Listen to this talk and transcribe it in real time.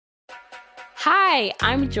Hi,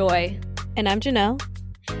 I'm Joy. And I'm Janelle.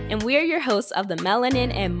 And we are your hosts of the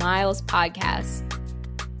Melanin and Miles podcast.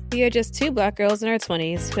 We are just two Black girls in our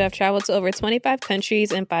 20s who have traveled to over 25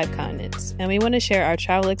 countries and 5 continents, and we want to share our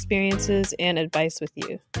travel experiences and advice with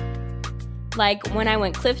you. Like when I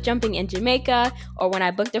went cliff jumping in Jamaica, or when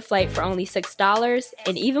I booked a flight for only $6,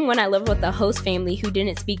 and even when I lived with a host family who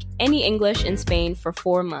didn't speak any English in Spain for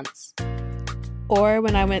 4 months. Or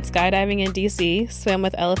when I went skydiving in DC, swam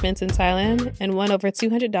with elephants in Thailand, and won over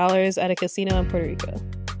 $200 at a casino in Puerto Rico.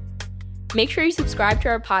 Make sure you subscribe to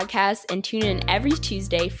our podcast and tune in every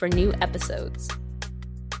Tuesday for new episodes.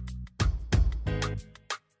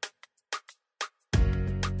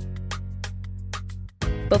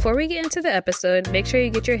 Before we get into the episode, make sure you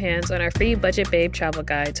get your hands on our free Budget Babe travel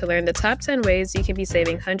guide to learn the top 10 ways you can be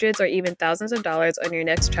saving hundreds or even thousands of dollars on your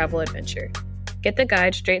next travel adventure. Get the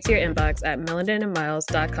guide straight to your inbox at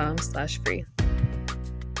melaninandmiles.com/free.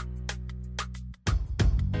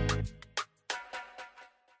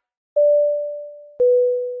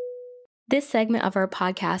 This segment of our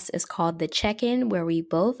podcast is called The Check-In, where we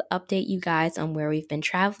both update you guys on where we've been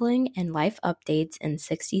traveling and life updates in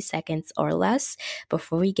 60 seconds or less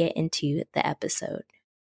before we get into the episode.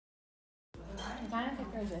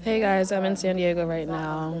 Hey guys, I'm in San Diego right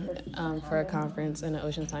now for a conference and an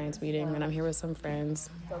ocean science meeting, and I'm here with some friends.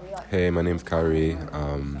 Hey, my name's Kyrie.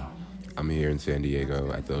 I'm here in San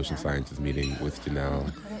Diego at the ocean sciences meeting with Janelle,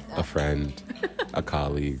 a friend, a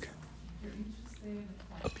colleague,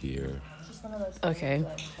 a peer. Okay,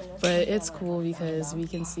 but it's cool because we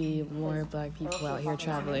can see more Black people out here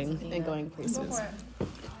traveling and going places.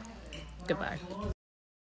 Goodbye.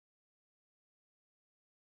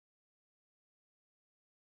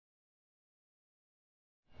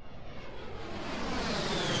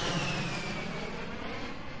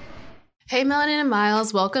 Hey, Melanin and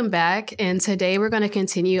Miles, welcome back. And today we're going to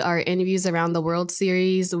continue our Interviews Around the World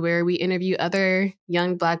series, where we interview other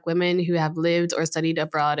young Black women who have lived or studied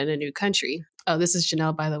abroad in a new country. Oh, this is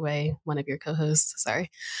Janelle, by the way, one of your co-hosts.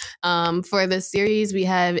 Sorry. For this series, we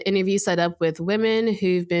have interviews set up with women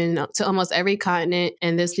who've been to almost every continent.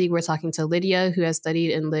 And this week, we're talking to Lydia, who has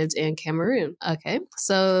studied and lived in Cameroon. Okay.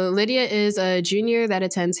 So Lydia is a junior that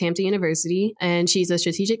attends Hampton University, and she's a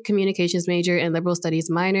strategic communications major and liberal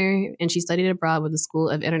studies minor. And she studied abroad with the School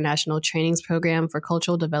of International Trainings Program for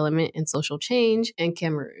Cultural Development and Social Change in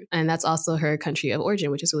Cameroon. And that's also her country of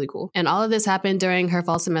origin, which is really cool. And all of this happened during her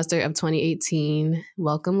fall semester of 2018.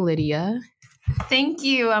 Welcome, Lydia. Thank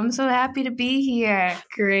you. I'm so happy to be here.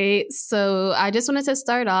 Great. So I just wanted to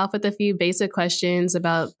start off with a few basic questions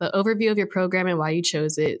about the overview of your program and why you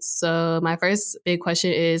chose it. So my first big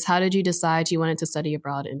question is, how did you decide you wanted to study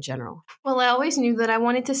abroad in general? Well, I always knew that I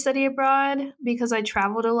wanted to study abroad because I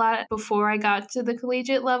traveled a lot before I got to the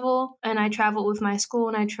collegiate level. And I traveled with my school,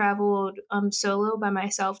 and I traveled solo by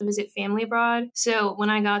myself to visit family abroad. So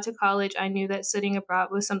when I got to college, I knew that studying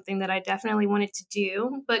abroad was something that I definitely wanted to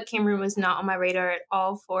do. But Cameroon was not on my radar at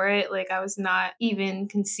all for it. Like, I was not even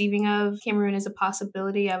conceiving of Cameroon as a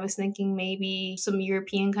possibility. I was thinking maybe some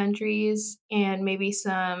European countries and maybe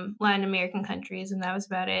some Latin American countries, and that was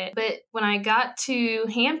about it. But when I got to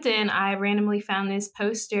Hampton, I randomly found this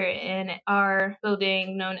poster in our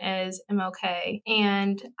building known as MLK,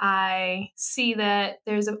 and I see that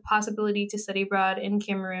there's a possibility to study abroad in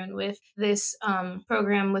Cameroon with this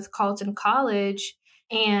program with Carleton College,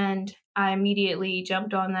 and I immediately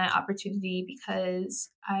jumped on that opportunity because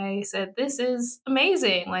I said, this is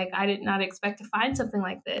amazing. Like, I did not expect to find something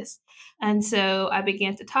like this. And so I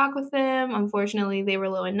began to talk with them. Unfortunately, they were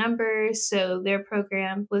low in numbers, so their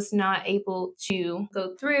program was not able to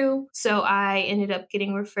go through. So I ended up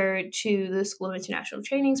getting referred to the School of International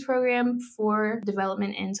Trainings program for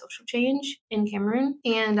development and social change in Cameroon.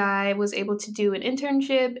 And I was able to do an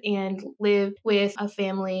internship and live with a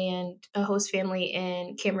family and a host family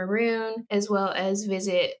in Cameroon, as well as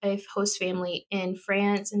visit a host family in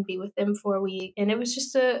France and be with them for a week. And it was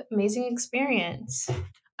just an amazing experience.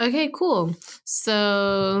 Okay, cool.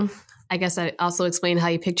 So I guess I also explained how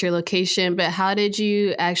you picked your location, but how did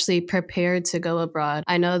you actually prepare to go abroad?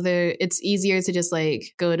 I know it's easier to just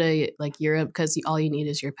go to Europe because all you need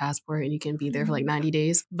is your passport and you can be there for 90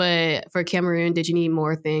 days. But for Cameroon, did you need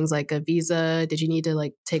more things like a visa? Did you need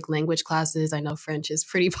to take language classes? I know French is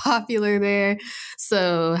pretty popular there.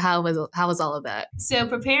 So how was all of that? So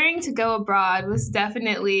preparing to go abroad was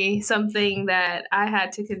definitely something that I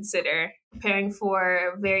had to consider. Preparing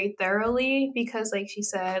for very thoroughly because, like she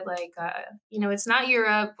said, it's not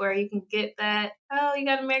Europe where you can get that oh, you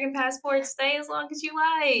got an American passport, stay as long as you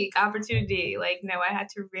like opportunity. Like, no, I had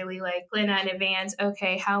to really like plan out in advance.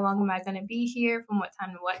 Okay, how long am I going to be here? From what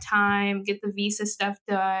time to what time? Get the visa stuff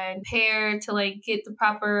done, prepare to like get the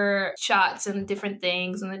proper shots and different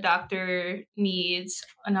things and the doctor needs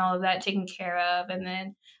and all of that taken care of. And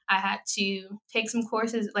then I had to take some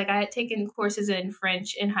courses. Like, I had taken courses in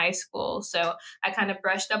French in high school. So I kind of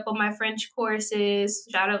brushed up on my French courses.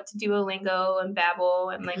 Shout out to Duolingo and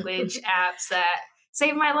Babbel and language apps that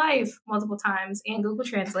saved my life multiple times, and Google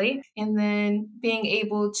Translate. And then being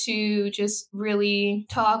able to just really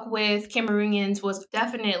talk with Cameroonians was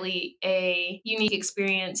definitely a unique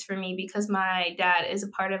experience for me because my dad is a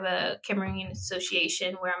part of a Cameroonian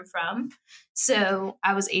association where I'm from. So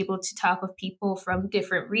I was able to talk with people from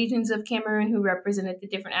different regions of Cameroon who represented the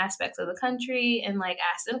different aspects of the country and like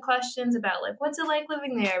ask them questions about like, what's it like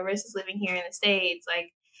living there versus living here in the States?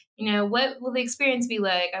 Like, you know, what will the experience be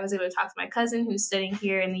like? I was able to talk to my cousin who's sitting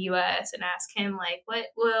here in the US and ask him, like, what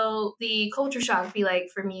will the culture shock be like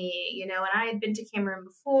for me? You know, and I had been to Cameroon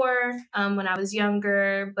before when I was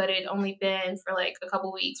younger, but it only been for like a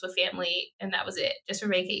couple weeks with family, and that was it, just for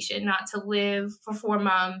vacation, not to live for 4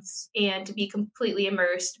 months and to be completely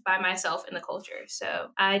immersed by myself in the culture. So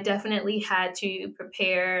I definitely had to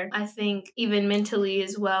prepare, I think, even mentally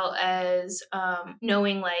as well as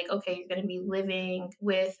knowing like, okay, you're going to be living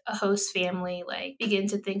with a host family, like begin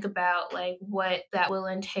to think about like what that will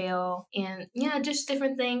entail and yeah, just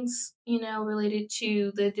different things, you know, related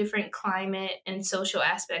to the different climate and social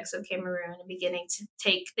aspects of Cameroon and beginning to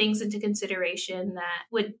take things into consideration that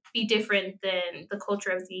would be different than the culture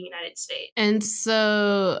of the United States. And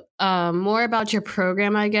so more about your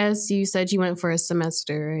program, I guess. You said you went for a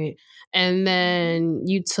semester, right? And then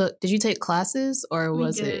did you take classes or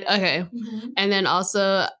was it? Okay. Mm-hmm. And then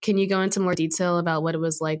also, can you go into more detail about what it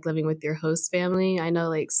was like living with your host family? I know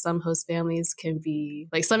like some host families can be,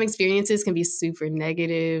 like some experiences can be super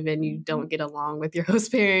negative and you don't get along with your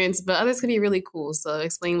host parents, but others can be really cool. So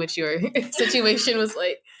explain what your situation was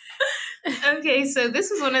like. Okay, so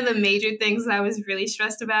this was one of the major things that I was really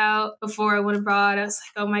stressed about before I went abroad. I was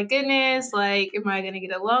like, oh my goodness, like, am I going to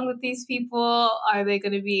get along with these people? Are they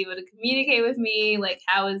going to be able to communicate with me? Like,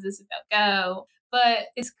 how is this about go? But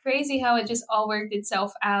it's crazy how it just all worked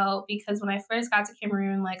itself out because when I first got to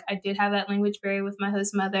Cameroon, like I did have that language barrier with my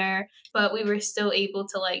host mother, but we were still able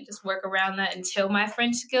to like just work around that until my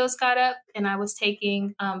French skills got up. And I was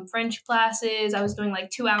taking French classes. I was doing like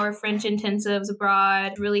 2-hour French intensives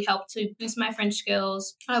abroad, really helped to boost my French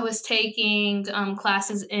skills. I was taking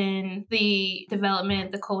classes in the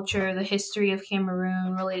development, the culture, the history of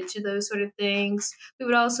Cameroon related to those sort of things. We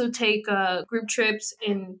would also take group trips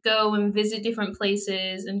and go and visit different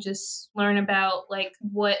places and just learn about like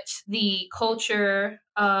what the culture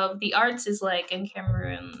of the arts is like in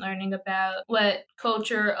Cameroon, learning about what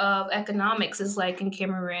culture of economics is like in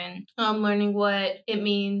Cameroon, learning what it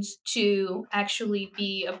means to actually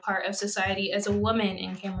be a part of society as a woman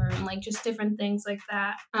in Cameroon, like just different things like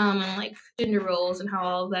that, and like gender roles and how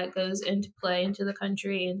all of that goes into play into the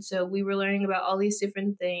country. And so we were learning about all these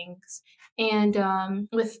different things. And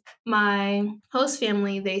with my host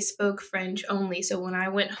family, they spoke French only. So when I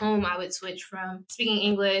went home, I would switch from speaking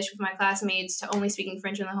English with my classmates to only speaking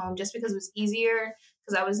French in the home just because it was easier.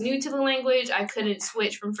 Because I was new to the language, I couldn't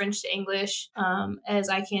switch from French to English as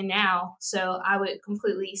I can now. So I would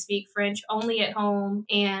completely speak French only at home.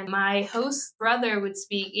 And my host brother would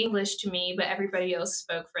speak English to me, but everybody else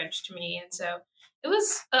spoke French to me. And so it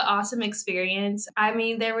was an awesome experience. I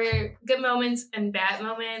mean, there were good moments and bad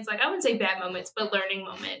moments. Like, I wouldn't say bad moments, but learning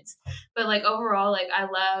moments. But, like, overall, like, I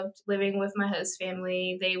loved living with my host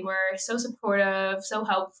family. They were so supportive, so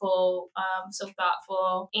helpful, so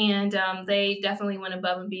thoughtful. And they definitely went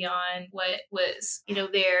above and beyond what was, you know,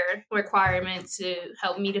 their requirement to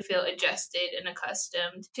help me to feel adjusted and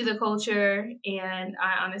accustomed to the culture. And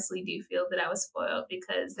I honestly do feel that I was spoiled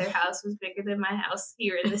because their house was bigger than my house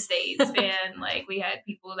here in the States. And, like, we had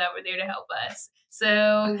people that were there to help us.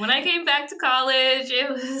 So when I came back to college, it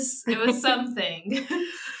was something.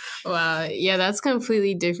 Wow. Yeah, that's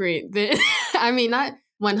completely different. I mean, not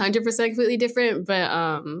 100% completely different, but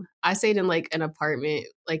I stayed in like an apartment,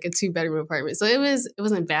 like a 2-bedroom apartment. So it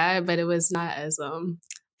wasn't bad, but it was not as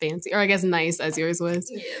fancy, or I guess nice as yours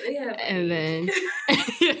was. Yeah, they have. And then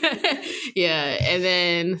yeah, and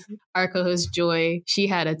then our co-host Joy, she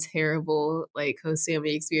had a terrible like host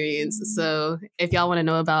family experience. So if y'all want to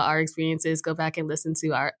know about our experiences, go back and listen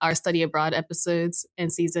to our study abroad episodes in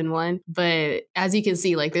season 1. But as you can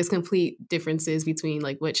see, like there's complete differences between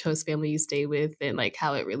like which host family you stay with and like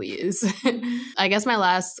how it really is. I guess my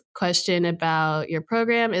last question about your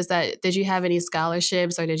program is that did you have any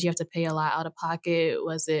scholarships or did you have to pay a lot out of pocket?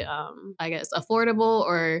 Was it I guess affordable,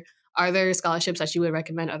 or are there scholarships that you would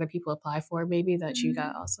recommend other people apply for maybe that you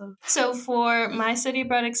got also? So for my study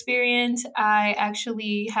abroad experience, I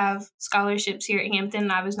actually have scholarships here at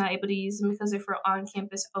Hampton. I was not able to use them because they're for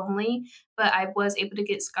on-campus only, but I was able to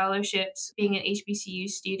get scholarships being an HBCU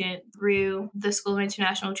student through the School of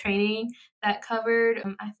International Training that covered,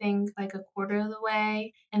 I think, like a quarter of the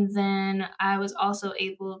way. And then I was also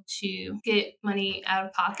able to get money out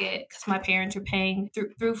of pocket because my parents were paying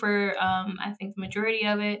through for, I think, the majority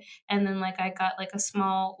of it. And then like I got like a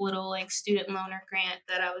small little like student loan or grant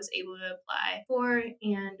that I was able to apply for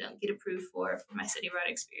and get approved for my study abroad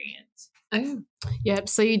experience. Okay. Yep.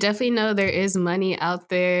 So you definitely know there is money out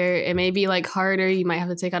there. It may be like harder. You might have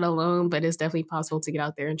to take out a loan, but it's definitely possible to get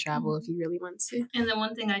out there and travel if you really want to. And then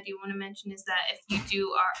one thing I do want to mention is that if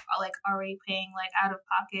you are like already paying like out of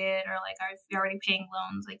pocket or like if you're already paying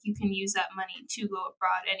loans, like you can use that money to go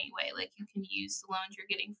abroad anyway. Like you can use the loans you're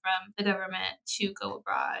getting from the government to go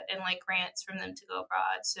abroad and like grants from them to go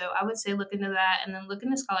abroad. So I would say look into that and then look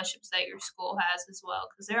into scholarships that your school has as well,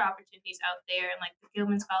 because there are opportunities out there and like the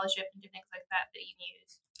Gilman Scholarship and different things like that you can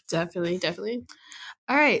use. Definitely.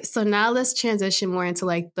 All right. So now let's transition more into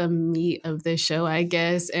like the meat of the show, I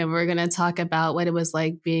guess. And we're going to talk about what it was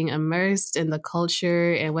like being immersed in the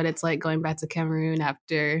culture and what it's like going back to Cameroon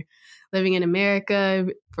after living in America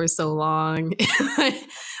for so long.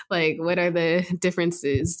 Like, what are the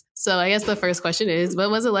differences? So I guess the first question is,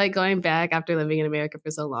 what was it like going back after living in America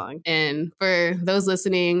for so long? And for those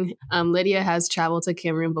listening, Lydia has traveled to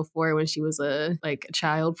Cameroon before when she was a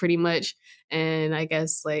child pretty much. And I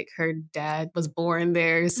guess like her dad was born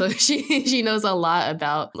there. So she knows a lot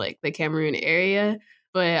about like the Cameroon area.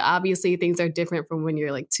 But obviously things are different from when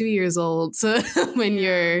you're like 2 years old to when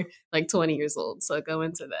you're like 20 years old. So go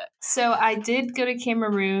into that. So I did go to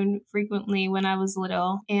Cameroon frequently when I was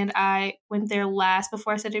little, and I went there last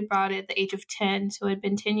before I studied abroad at the age of 10. So it had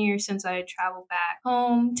been 10 years since I had traveled back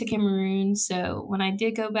home to Cameroon. So when I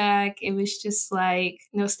did go back, it was just like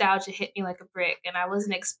nostalgia hit me like a brick, and I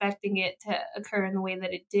wasn't expecting it to occur in the way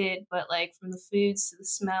that it did. But like from the foods to the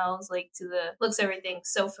smells, like to the looks, everything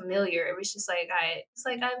so familiar. It was just like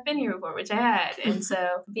I've been here before, which I had. And so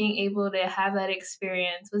being able to have that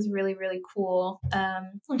experience was really, really cool.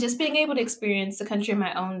 Just being able to experience the country on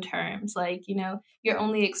my own terms. Like, you're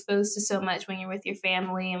only exposed to so much when you're with your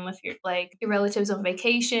family and with your relatives on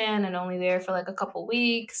vacation and only there for like a couple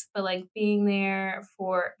weeks. But like being there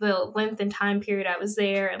for the length and time period I was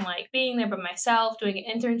there and like being there by myself, doing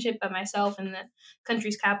an internship by myself in the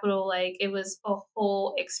country's capital, like it was a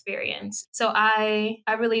whole experience. So I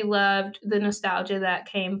really loved the nostalgia that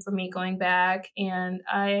came from me going back, and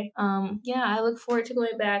I look forward to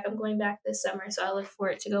going back. I'm going back this summer, so I look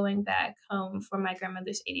forward to going back home for my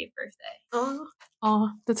grandmother's 80th birthday.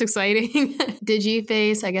 Oh, that's exciting. Did you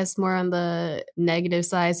face, I guess, more on the negative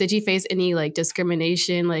side? Did you face any like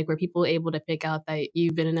discrimination? Like, were people able to pick out that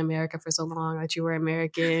you've been in America for so long, that you were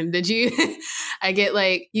American? Did you, I get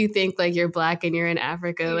like, you think like you're Black and you're in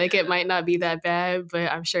Africa, like it might not be that bad,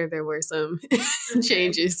 but I'm sure there were some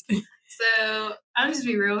changes. So I'm just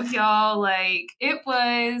be real with y'all. Like, it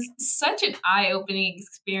was such an eye-opening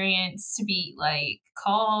experience to be like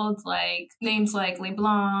called like names like Les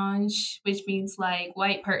Blanches, which means like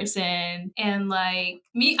white person, and like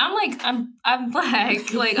me, I'm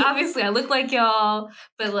Black. Like, obviously I look like y'all,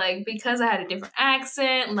 but like because I had a different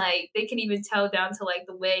accent, like they can even tell down to like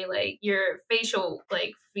the way like your facial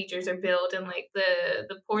like features are built and like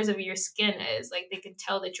the pores of your skin is, like they can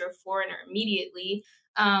tell that you're a foreigner immediately.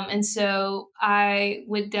 And so I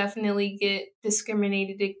would definitely get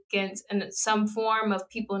discriminated against in some form of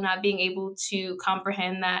people not being able to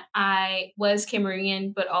comprehend that I was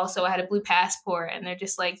Cameroonian, but also I had a blue passport. And they're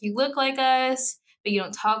just like, you look like us, but you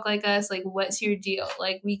don't talk like us. Like, what's your deal?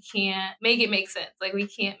 Like, we can't make it make sense. Like, we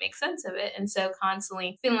can't make sense of it. And so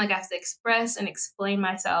constantly feeling like I have to express and explain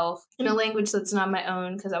myself in a language that's not my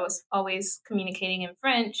own, because I was always communicating in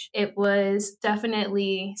French. It was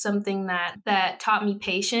definitely something that taught me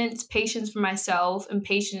patience for myself, and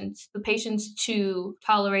the patience to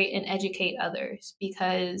tolerate and educate others,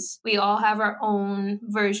 because we all have our own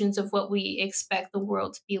versions of what we expect the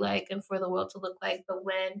world to be like and for the world to look like. But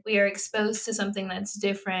when we are exposed to something that's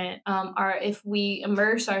different, or if we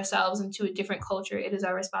immerse ourselves into a different culture, it is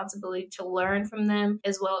our responsibility to learn from them,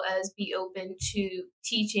 as well as be open to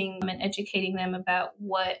teaching them and educating them about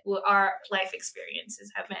what our life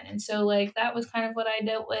experiences have been. And so like that was kind of what I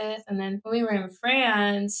dealt with. And then when we were in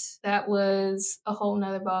France, that was a whole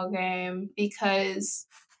nother ball game, because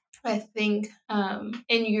I think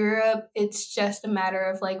in Europe, it's just a matter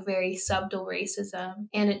of like very subtle racism,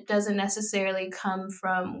 and it doesn't necessarily come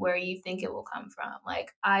from where you think it will come from.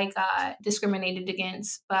 Like I got discriminated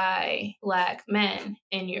against by Black men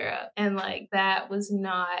in Europe, and like that was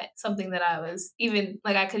not something that I was even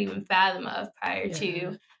like I could even fathom of prior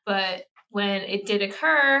to. But when it did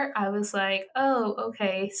occur, I was like, oh,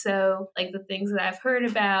 okay. So like the things that I've heard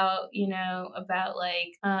about, you know, about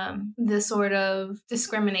like the sort of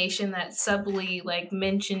discrimination that's subtly like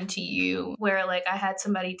mentioned to you, where like I had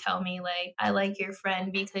somebody tell me like, I like your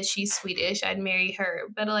friend because she's Swedish, I'd marry her.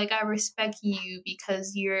 But like I respect you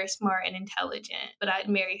because you're smart and intelligent, but I'd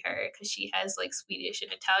marry her because she has like Swedish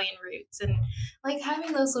and Italian roots. And like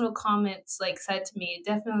having those little comments like said to me, it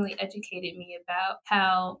definitely educated me about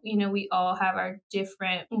how, you know, we all have our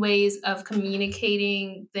different ways of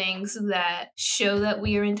communicating things that show that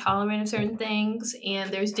we are intolerant of certain things,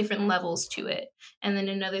 and there's different levels to it. And then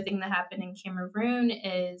another thing that happened in Cameroon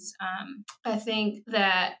is I think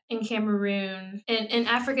that in Cameroon, in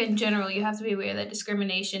Africa in general, you have to be aware that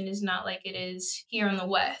discrimination is not like it is here in the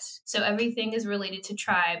West. So everything is related to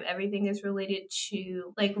tribe, everything is related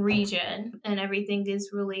to like region, and everything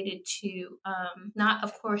is related to not,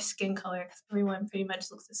 of course, skin color, because everyone pretty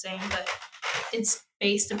much looks the same, but it's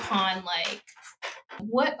based upon like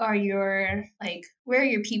what are your like where are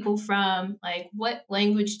your people from, like what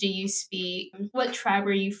language do you speak, what tribe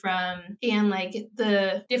are you from, and like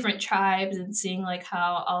the different tribes, and seeing like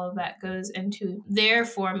how all of that goes into their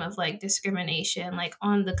form of like discrimination like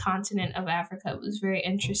on the continent of Africa. It was very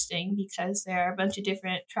interesting because there are a bunch of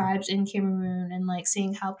different tribes in Cameroon, and like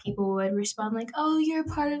seeing how people would respond like, oh, you're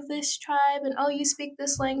part of this tribe, and oh, you speak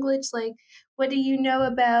this language, like what do you know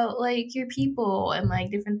about like your people, and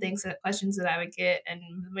like different things, that questions that I would get, and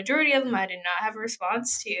the majority of them I did not have a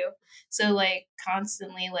response to. So like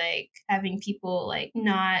constantly like having people like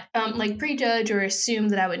not like prejudge or assume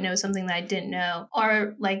that I would know something that I didn't know,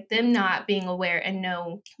 or like them not being aware and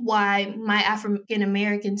know why my African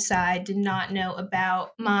American side did not know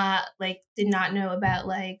about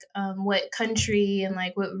what country and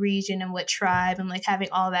like what region and what tribe, and like having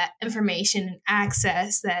all that information and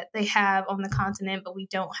access that they have on the continent but we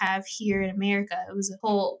don't have here in America. It was a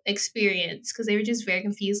whole experience because they were just very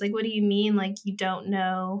confused, like what do you mean like you don't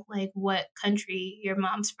know like what country your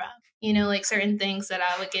mom's from, you know, like certain things that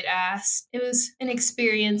I would get asked. It was an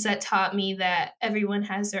experience that taught me that everyone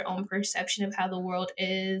has their own perception of how the world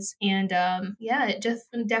is, and it just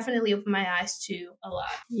definitely opened my eyes to a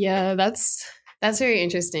lot. Yeah, that's very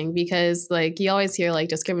interesting, because like you always hear like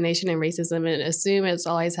discrimination and racism and assume it's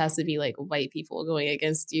always has to be like white people going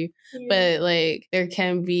against you. Yeah. But like there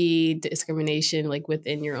can be discrimination like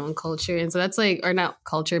within your own culture. And so that's like, or not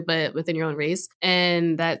culture, but within your own race.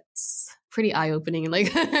 And that's pretty eye-opening and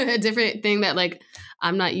like a different thing that like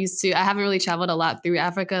I'm not used to. I haven't really traveled a lot through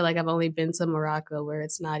Africa. Like I've only been to Morocco, where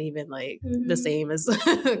it's not even like the same as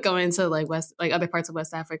going to like other parts of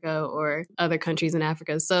West Africa or other countries in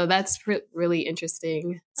Africa. So that's really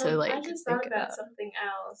interesting to like. I just thought about something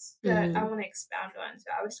else that I want to expound on. So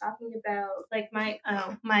I was talking about like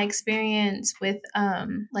my experience with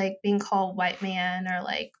like being called white man, or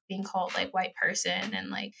like being called like white person, and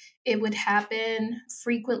like it would happen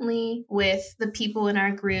frequently with the people in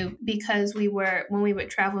our group, because when we would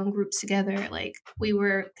travel in groups together, like we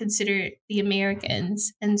were considered the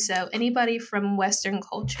Americans. And so anybody from Western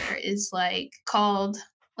culture is like called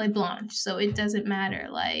like blanche. So it doesn't matter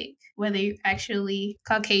like whether you're actually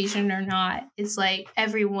Caucasian or not. It's like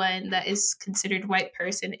everyone that is considered white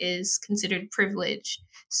person is considered privileged.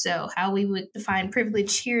 So how we would define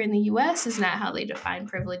privilege here in the US is not how they define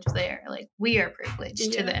privilege there. Like we are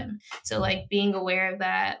privileged to them. So like being aware of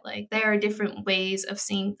that, like there are different ways of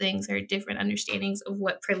seeing things. There are different understandings of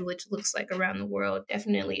what privilege looks like around the world.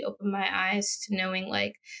 Definitely opened my eyes to knowing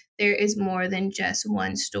like there is more than just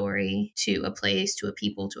one story to a place, to a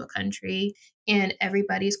people, to a country. And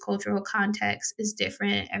everybody's cultural context is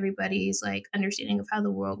different. Everybody's like understanding of how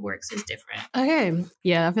the world works is different. Okay.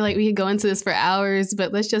 Yeah, I feel like we could go into this for hours,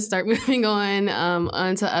 but let's just start moving on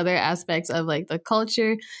to other aspects of like the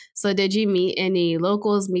culture. So did you meet any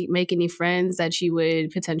locals, make any friends that you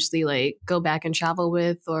would potentially like go back and travel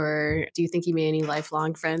with? Or do you think you made any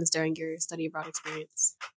lifelong friends during your study abroad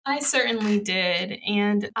experience? I certainly did.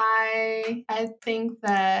 And I think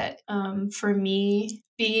that for me,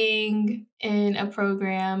 being in a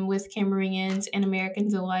program with Cameroonians and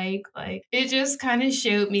Americans alike, like it just kind of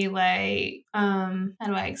showed me like how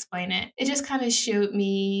do I explain it? It just kind of showed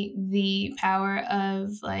me the power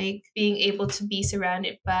of like being able to be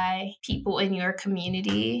surrounded by people in your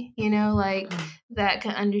community, you know, like that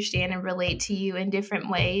can understand and relate to you in different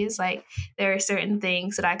ways. Like there are certain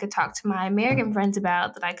things that I could talk to my American friends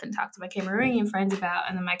about that I couldn't talk to my Cameroonian friends about.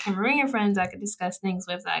 And then my Cameroonian friends I could discuss things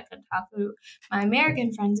with that I couldn't talk to my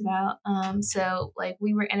American friends about. So like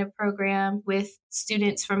we were in a program with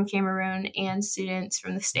students from Cameroon and students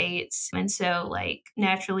from the States. And so like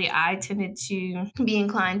naturally I tended to be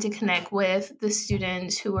inclined to connect with the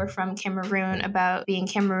students who were from Cameroon about being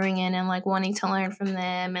Cameroonian and like wanting to learn from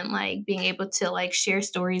them and like being able to like share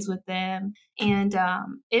stories with them. And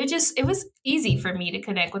it was easy for me to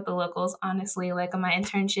connect with the locals, honestly. Like on my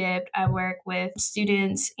internship, I work with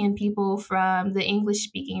students and people from the English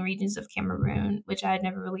speaking regions of Cameroon, which I had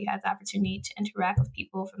never really had the opportunity to interact with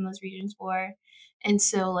people from those regions for. And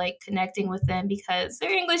so, like, connecting with them because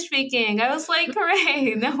they're English speaking, I was like,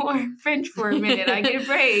 hooray, no more French for a minute. I get a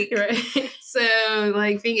break. Right. So,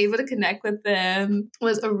 like, being able to connect with them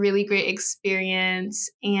was a really great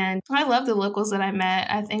experience. And I love the locals that I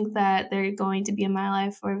met. I think that they're going to be in my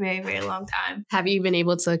life for a very, very long time. Have you been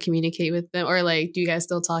able to communicate with them? Or, like, do you guys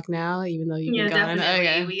still talk now, even though you've been gone? Definitely.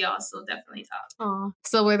 Okay. We also definitely talk. Aww.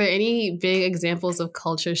 So were there any big examples of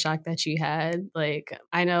culture shock that you had? Like,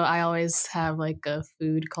 I know I always have, like, a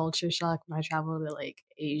food culture shock when I travel to, like,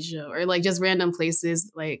 Asia or, like, just random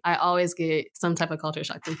places. Like, I always get some type of culture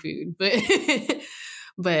shock from food. But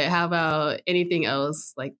but how about anything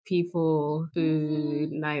else? Like, people,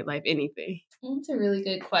 food, nightlife, anything? That's a really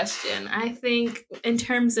good question. I think in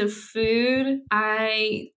terms of food,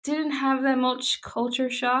 I didn't have that much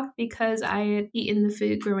culture shock because I had eaten the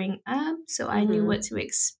food growing up, so I knew what to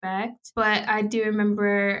expect. But I do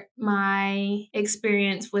remember my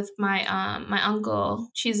experience with my my uncle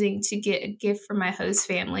choosing to get a gift for my host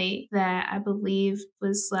family that I believe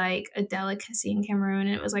was like a delicacy in Cameroon,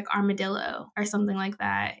 and it was like armadillo or something like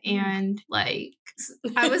that. And like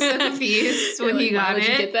I was so confused when he got it. Why would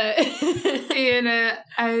you get that?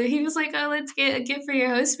 And he was like, oh, let's get a gift for your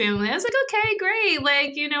host family. I was like, okay, great.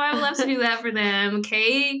 Like, you know, I would love to do that for them.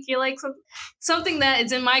 Cake, you're like something that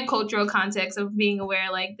is in my cultural context of being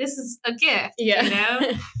aware, like, this is a gift, you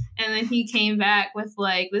know? And then he came back with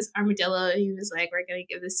like this armadillo. He was like, we're going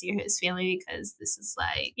to give this to your host family because this is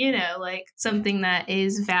like, you know, like something that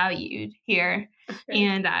is valued here. Okay.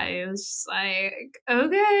 And I was just like,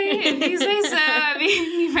 okay, if you say so, I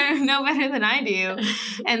mean, you better know better than I do.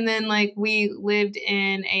 And then like we lived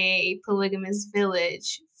in a polygamous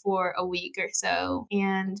village for a week or so.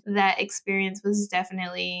 And that experience was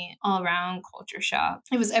definitely all around culture shock.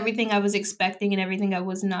 It was everything I was expecting and everything I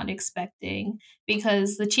was not expecting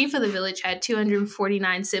because the chief of the village had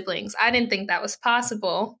 249 siblings. I didn't think that was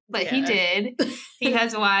possible, but he did. He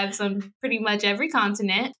has wives on pretty much every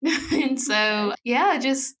continent. And so, yeah,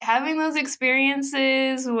 just having those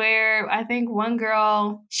experiences where I think one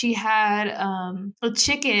girl, she had a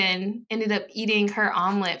chicken, ended up eating her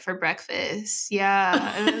omelet for breakfast.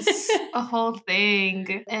 Yeah, it was a whole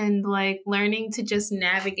thing. And like learning to just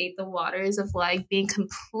navigate the waters of like being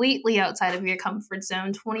completely outside of your comfort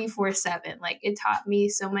zone 24/7. Like it taught me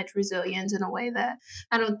so much resilience in a way that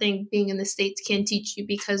I don't think being in the States can teach you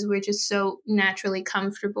because we're just so naturally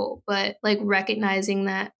comfortable. But like recognizing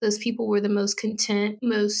that those people were the most content,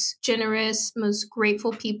 most generous, most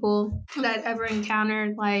grateful people that I'd ever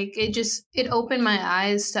encountered. Like it opened my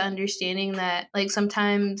eyes to understanding that like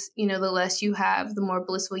sometimes, you know, the less you have, the more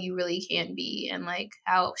blissful you really can be, and like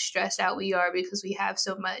how stressed out we are because we have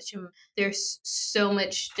so much, and there's so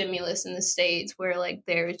much stimulus in the States where like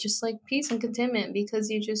there's just like peace and contentment because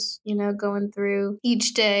you're just, you know, going through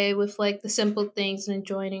each day with like the simple things and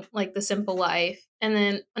enjoying like the simple life. And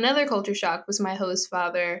then another culture shock was my host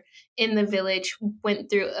father in the village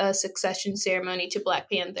went through a succession ceremony to Black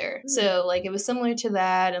Panther. So like it was similar to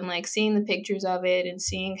that, and like seeing the pictures of it and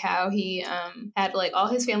seeing how he had like all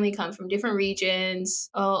his family come from different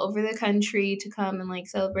regions all over the country to come and like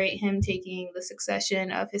celebrate him taking the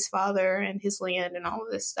succession of his father and his land and all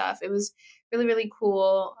of this stuff. It was really, really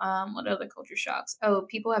cool. What other culture shocks? Oh,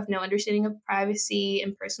 people have no understanding of privacy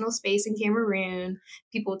and personal space in Cameroon.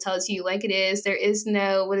 People tell it to you like it is. There is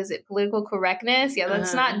no, what is it, political correctness? Yeah,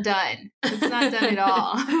 that's not done. It's not done at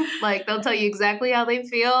all. Like, they'll tell you exactly how they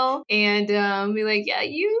feel and be like, yeah,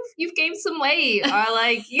 you've gained some weight, or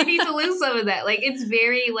like, you need to lose some of that. Like, it's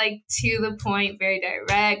very like to the point, very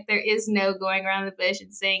direct. There is no going around the bush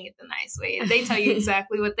and saying it the nice way. They tell you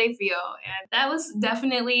exactly what they feel. And that was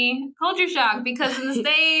definitely culture shock, because in the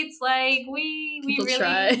States, like, we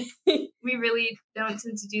really don't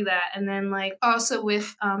tend to do that. And then like also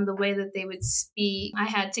with the way that they would speak, I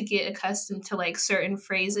had to get accustomed to like certain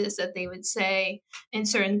phrases that they would say and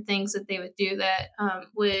certain things that they would do that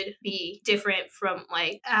would be different from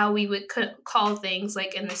like how we would call things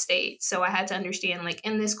like in the States. So I had to understand like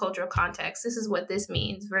in this cultural context, this is what this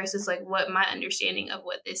means versus like what my understanding of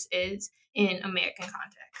what this is in American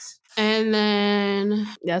context. And then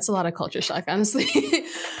that's a lot of culture shock, honestly.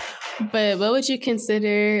 But what would you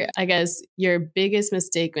consider, I guess, your biggest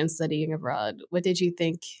mistake when studying abroad? What did you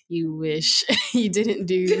think you wish you didn't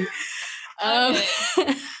do?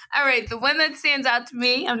 All right, the one that stands out to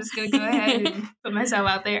me, I'm just going to go ahead and put myself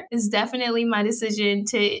out there, is definitely my decision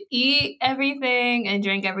to eat everything and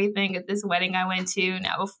drink everything at this wedding I went to.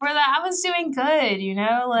 Now, before that, I was doing good, you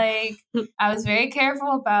know? Like, I was very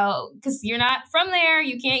careful about, because you're not from there,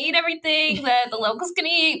 you can't eat everything that the locals can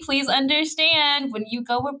eat. Please understand, when you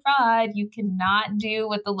go abroad, you cannot do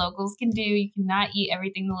what the locals can do. You cannot eat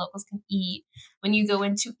everything the locals can eat. When you go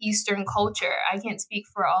into Eastern culture, I can't speak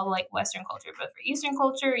for all like Western culture, but for Eastern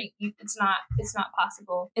culture, it's not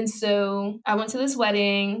possible. And so I went to this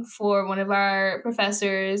wedding for one of our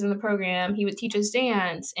professors in the program. He would teach us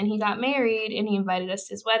dance, and he got married, and he invited us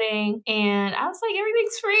to his wedding. And I was like,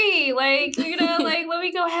 everything's free. Like, you know, like, let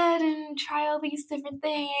me go ahead and try all these different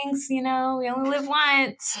things. You know, we only live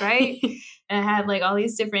once, right? And I had like all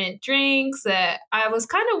these different drinks that I was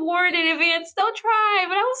kind of warned in advance, don't try.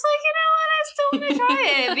 But I was like, you know what? I still want to try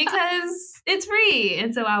it because it's free.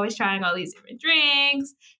 And so I was trying all these different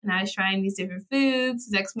drinks and I was trying these different foods.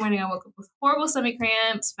 The next morning I woke up with horrible stomach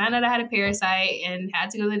cramps, found out I had a parasite and had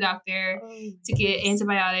to go to the doctor to get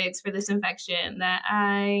antibiotics for this infection that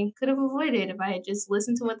I could have avoided if I had just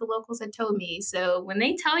listened to what the locals had told me. So when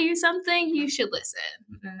they tell you something, you should listen.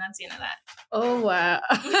 And that's the end of that. Oh, wow.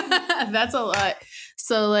 That's a lot.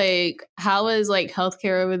 So, like, how was, like,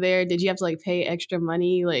 healthcare over there? Did you have to, like, pay extra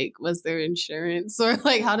money? Like, was there insurance? Or,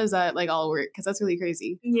 like, how does that, like, all work? Because that's really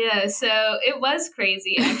crazy. Yeah, so it was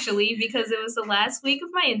crazy, actually, because it was the last week of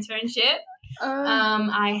my internship.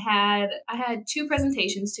 I had 2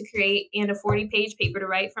 presentations to create and a 40-page paper to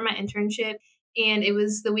write for my internship. And it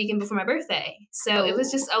was the weekend before my birthday. So it was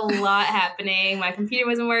just a lot happening. My computer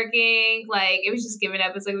wasn't working. Like, it was just giving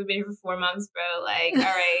up. It's like, we've been here for 4 months, bro. Like, all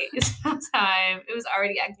right, it's about time. It was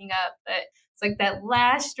already acting up. But it's like that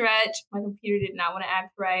last stretch, my computer did not want to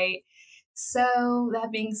act right. So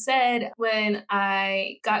that being said, when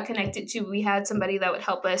I got connected to, we had somebody that would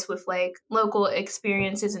help us with like local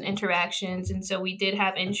experiences and interactions. And so we did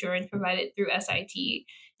have insurance provided through SIT.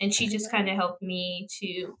 And she just kind of helped me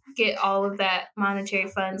to get all of that monetary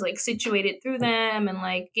funds like situated through them and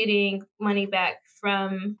like getting money back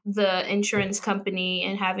from the insurance company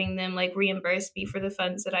and having them like reimburse me for the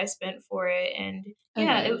funds that I spent for it. And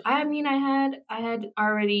yeah, I had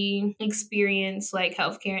already experienced like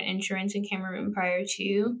healthcare and insurance in Cameroon prior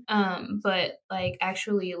to, but like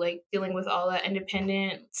actually like dealing with all that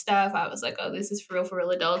independent stuff, I was like, oh, this is for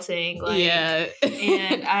real adulting. Like, yeah.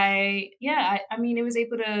 And I mean, it was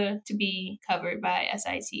able to be covered by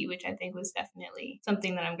SIT, which I think was definitely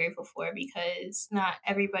something that I'm grateful for because not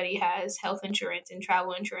everybody has health insurance and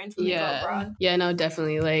travel insurance when they go abroad. Yeah, no,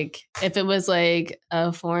 definitely. Like if it was like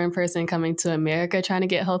a foreign person coming to America trying to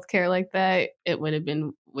get healthcare like that, it would have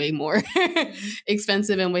been way more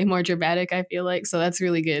expensive and way more dramatic, I feel like. So that's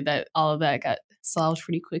really good that all of that got solved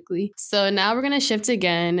pretty quickly. So now we're going to shift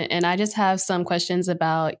again, and I just have some questions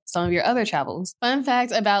about some of your other travels. Fun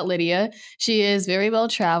fact about Lydia, she is very well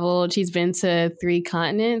traveled. She's been to 3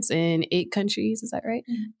 continents and 8 countries. Is that right?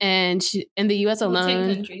 Mm-hmm. And she, in the U.S.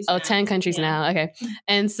 alone, 10 countries now. Okay.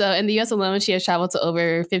 And so in the U.S. alone, she has traveled to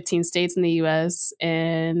over 15 states in the U.S.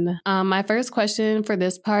 And my first question for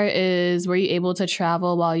this part is, were you able to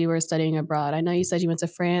travel while you were studying abroad? I know you said you went to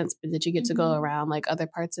France, but did you get to go around like other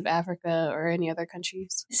parts of Africa or any other other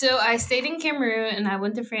countries? So I stayed in Cameroon and I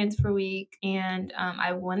went to France for a week, and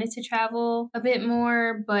I wanted to travel a bit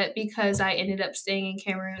more, but because I ended up staying in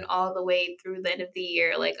Cameroon all the way through the end of the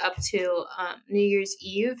year, like up to New Year's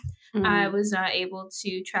Eve, I was not able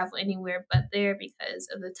to travel anywhere but there because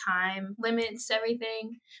of the time limits to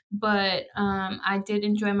everything. But I did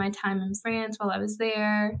enjoy my time in France while I was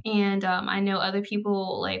there. And I know other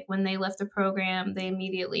people, like when they left the program, they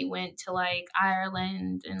immediately went to like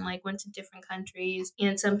Ireland and like went to different countries.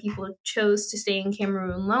 And some people chose to stay in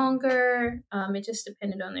Cameroon longer. It just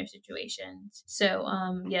depended on their situations. So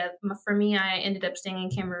yeah, for me, I ended up staying in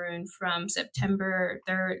Cameroon from September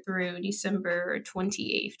 3rd through December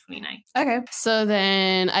 28th, 29th. Okay. So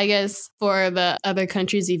then I guess for the other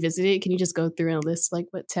countries you visited, can you just go through and list like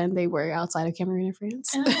what 10 they were outside of Cameroon and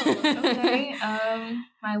France? Oh, okay.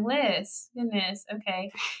 My list. Goodness.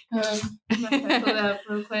 Okay. I'm going to pull it up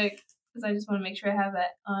real quick because I just want to make sure I have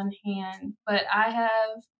that on hand. But I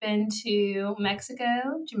have been to Mexico,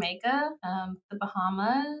 Jamaica, the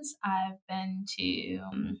Bahamas. I've been to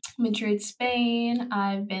Madrid, Spain.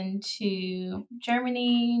 I've been to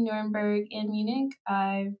Germany, Nuremberg, and Munich.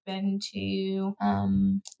 I've been to,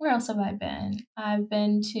 where else have I been? I've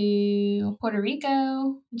been to Puerto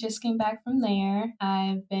Rico. Just came back from there.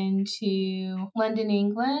 I've been to London,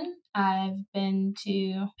 England. I've been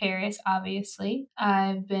to Paris, obviously.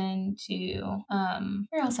 I've been to,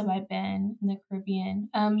 where else have I been in the Caribbean?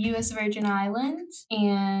 U.S. Virgin Islands.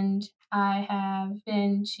 And I have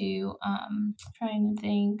been to, trying to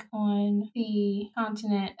think on the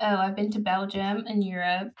continent. Oh, I've been to Belgium and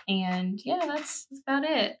Europe. And yeah, that's about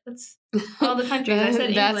it. That's all the countries. I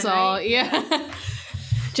said that's England, all. right? Yeah.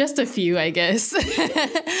 Just a few, I guess.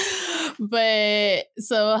 But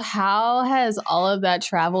so how has all of that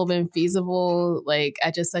travel been feasible, like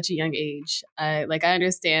at just such a young age? I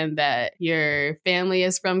understand that your family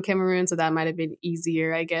is from Cameroon, so that might have been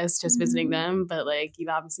easier, I guess, just visiting them. But like you've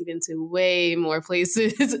obviously been to way more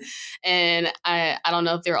places. And I don't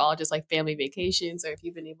know if they're all just like family vacations or if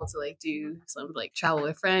you've been able to like do some like travel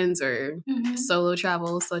with friends or solo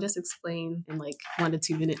travel. So just explain in like 1 to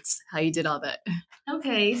 2 minutes how you did all that.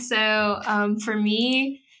 Okay, so for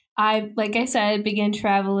me, like I said, began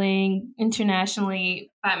traveling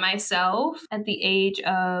internationally by myself at the age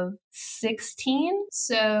of 16.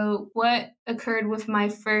 So what occurred with my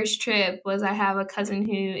first trip was I have a cousin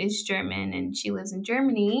who is German and she lives in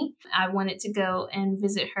Germany. I wanted to go and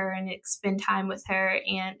visit her and spend time with her,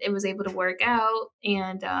 and it was able to work out.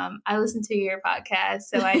 And I listened to your podcast,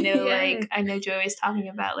 so I know I know Joy was talking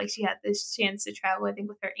about like she had this chance to travel, I think,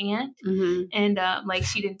 with her aunt, and like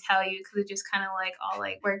she didn't tell you because it just kind of like all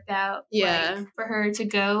like worked out, like, for her to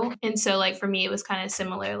go. And so like for me, it was kind of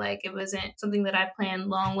similar. Like it wasn't something that I planned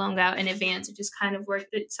long out in advance. It just kind of worked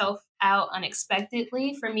itself out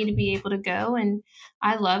unexpectedly for me to be able to go. And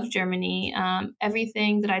I love Germany.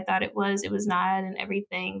 Everything that I thought it was not, and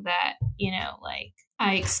everything that, like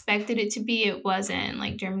I expected it to be, it wasn't.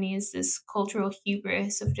 Like Germany is this cultural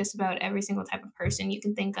hubris of just about every single type of person you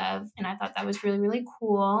can think of. And I thought that was really, really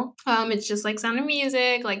cool. It's just like Sound of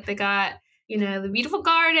Music. Like they got, the beautiful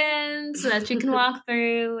gardens that you can walk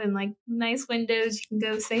through and like nice windows you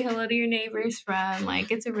can go say hello to your neighbors from.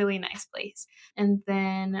 Like it's a really nice place. And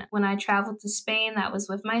then when I traveled to Spain, that was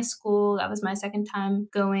with my school. That was my second time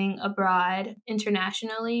going abroad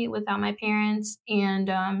internationally without my parents. And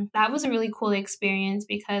that was a really cool experience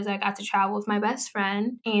because I got to travel with my best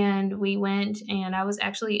friend, and we went, and I was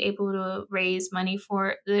actually able to raise money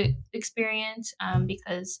for the experience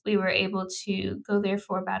because we were able to go there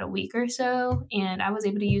for about a week or so. And I was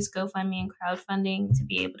able to use GoFundMe and crowdfunding to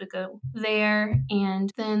be able to go there.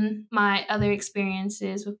 And then my other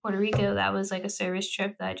experiences with Puerto Rico, that was like a service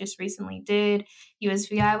trip that I just recently did.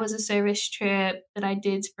 USVI was a service trip that I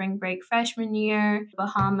did spring break freshman year.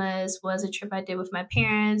 Bahamas was a trip I did with my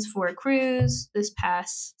parents for a cruise this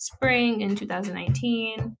past spring in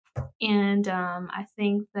 2019. And I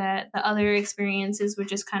think that the other experiences were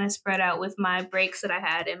just kind of spread out with my breaks that I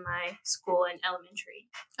had in my school and elementary.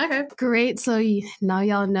 Okay, great. So now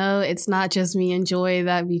y'all know it's not just me and Joy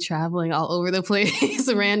that be traveling all over the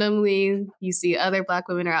place randomly. You see other Black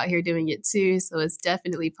women are out here doing it too. So it's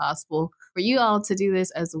definitely possible for you all to do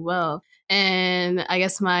this as well. And I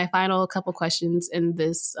guess my final couple questions in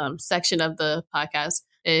this section of the podcast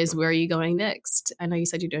is where are you going next? I know you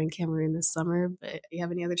said you're doing Cameroon this summer, but do you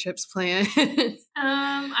have any other trips planned?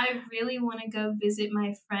 I really want to go visit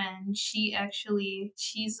my friend. She's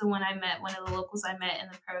the one I met, one of the locals I met in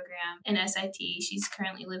the program in SIT. She's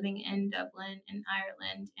currently living in Dublin in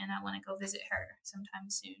Ireland, and I want to go visit her sometime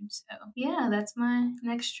soon. So yeah, that's my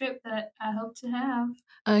next trip that I hope to have.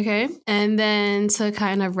 Okay. And then to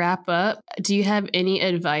kind of wrap up, do you have any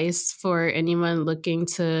advice for anyone looking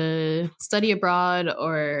to study abroad,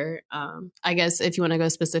 or I guess if you want to go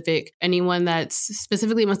specific, anyone that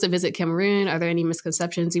specifically wants to visit Cameroon? Are there any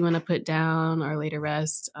misconceptions you want to put down or lay to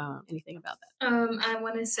rest? Anything about that? I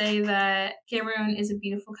want to say that Cameroon is a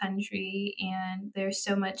beautiful country and there's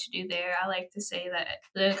so much to do there. I like to say that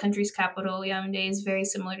the country's capital, Yaoundé, is very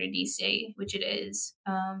similar to DC, which it is.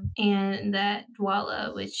 And that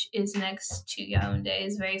Douala, which is next to Yaoundé,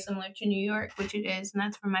 is very similar to New York, which it is. And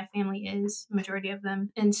that's where my family is, majority of them.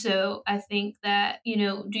 And so I think that,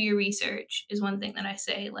 do your research is one thing that I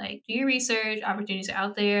say. Like, do your research, opportunities are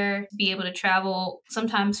out there, be able to travel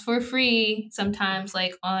sometimes for free, sometimes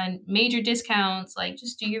like on major discounts. Like,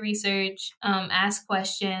 just do your research, ask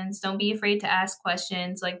questions. Don't be afraid to ask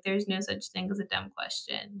questions. Like, there's no such thing as a dumb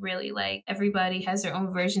question, really. Like, everybody has their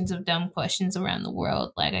own versions of dumb questions around the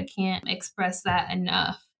world. Like, I can't express that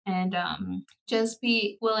enough. And just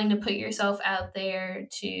be willing to put yourself out there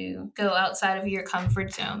to go outside of your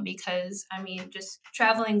comfort zone, because just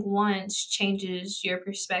traveling once changes your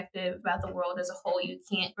perspective about the world as a whole. You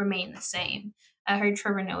can't remain the same. I heard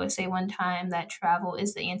Trevor Noah say one time that travel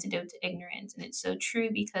is the antidote to ignorance. And it's so true,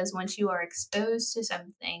 because once you are exposed to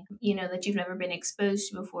something, that you've never been exposed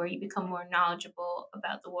to before, you become more knowledgeable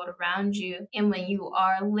about the world around you. And when you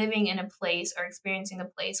are living in a place or experiencing a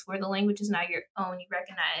place where the language is not your own, you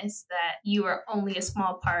recognize that you are only a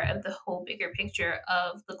small part of the whole bigger picture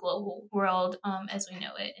of the global world as we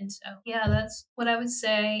know it. And so, yeah, that's what I would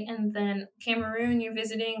say. And then Cameroon, you're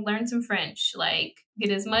visiting, learn some French. Like,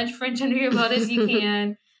 get as much French under your belt as you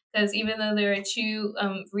can, because even though there are 2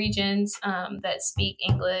 regions that speak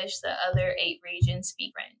English, the other 8 regions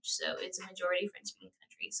speak French. So it's a majority French-speaking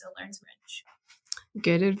country. So learn some French.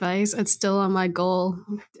 Good advice. It's still on my goal.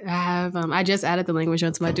 I just added the language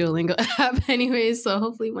onto my Duolingo app anyways, so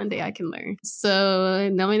hopefully one day I can learn. So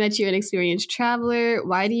knowing that you're an experienced traveler,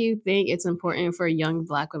 why do you think it's important for young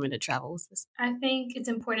Black women to travel? I think it's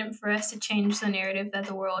important for us to change the narrative that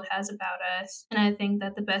the world has about us. And I think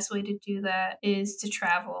that the best way to do that is to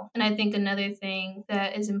travel. And I think another thing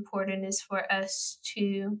that is important is for us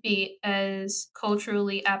to be as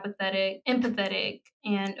culturally empathetic,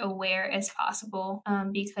 and aware as possible,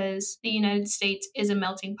 because the United States is a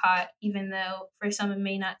melting pot, even though for some it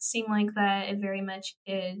may not seem like that, it very much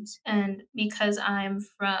is. And because I'm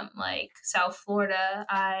from like South Florida,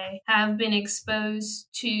 I have been exposed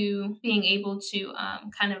to being able to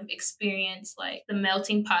kind of experience like the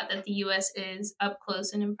melting pot that the US is up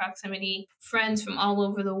close and in proximity, friends from all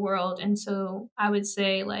over the world. And so I would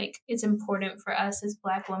say like it's important for us as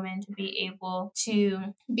Black women to be able to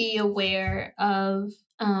be aware of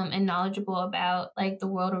and knowledgeable about like the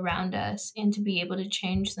world around us, and to be able to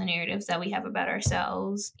change the narratives that we have about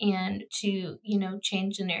ourselves, and to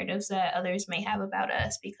change the narratives that others may have about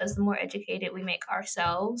us, because the more educated we make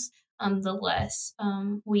ourselves, the less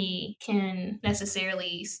we can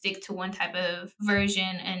necessarily stick to one type of version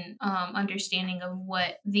and understanding of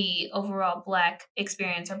what the overall Black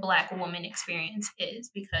experience or Black woman experience is.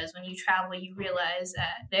 Because when you travel, you realize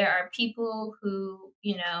that there are people who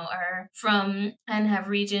are from and have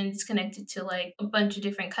regions connected to like a bunch of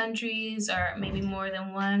different countries, or maybe more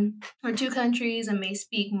than 1 or 2 countries, and may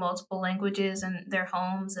speak multiple languages in their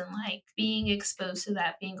homes. And like being exposed to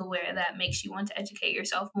that, being aware of that, makes you want to educate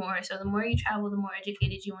yourself more. So the more you travel, the more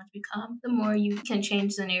educated you want to become, the more you can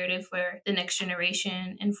change the narrative for the next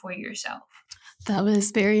generation and for yourself. That was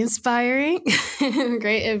very inspiring.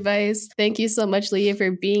 Great advice. Thank you so much, Lydia, for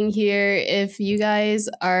being here. If you guys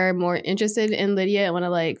are more interested in Lydia and want to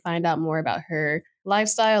like find out more about her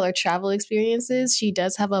lifestyle or travel experiences, she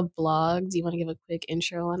does have a blog. Do you want to give a quick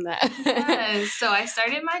intro on that? Yes. So I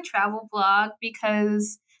started my travel blog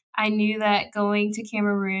because I knew that going to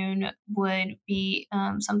Cameroon would be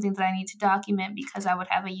something that I need to document, because I would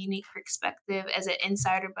have a unique perspective as an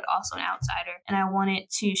insider, but also an outsider. And I wanted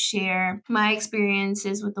to share my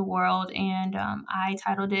experiences with the world. And I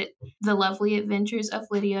titled it The Lovely Adventures of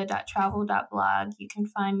Lydia.travel.blog. You can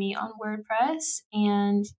find me on WordPress.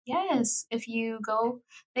 And yes, if you go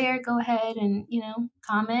there, go ahead and,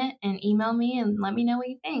 comment and email me and let me know what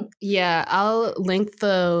you think. Yeah, I'll link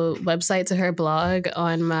the website to her blog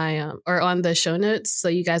on my or on the show notes, so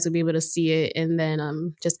you guys will be able to see it, and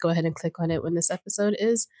then just go ahead and click on it when this episode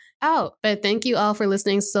is out. But thank you all for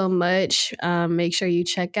listening so much. Make sure you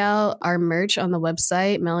check out our merch on the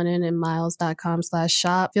website,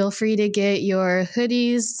 melaninandmiles.com/shop. Feel free to get your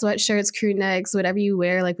hoodies, sweatshirts, crew necks, whatever you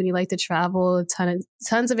wear, like when you like to travel.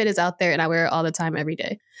 Tons of it is out there, and I wear it all the time, every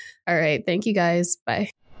day. All right. Thank you guys.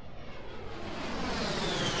 Bye.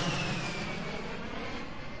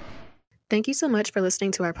 Thank you so much for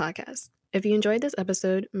listening to our podcast. If you enjoyed this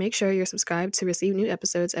episode, make sure you're subscribed to receive new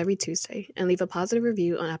episodes every Tuesday and leave a positive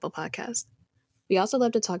review on Apple Podcasts. We also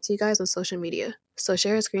love to talk to you guys on social media, so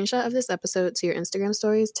share a screenshot of this episode to your Instagram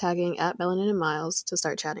stories tagging @melaninandmiles to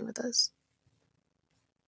start chatting with us.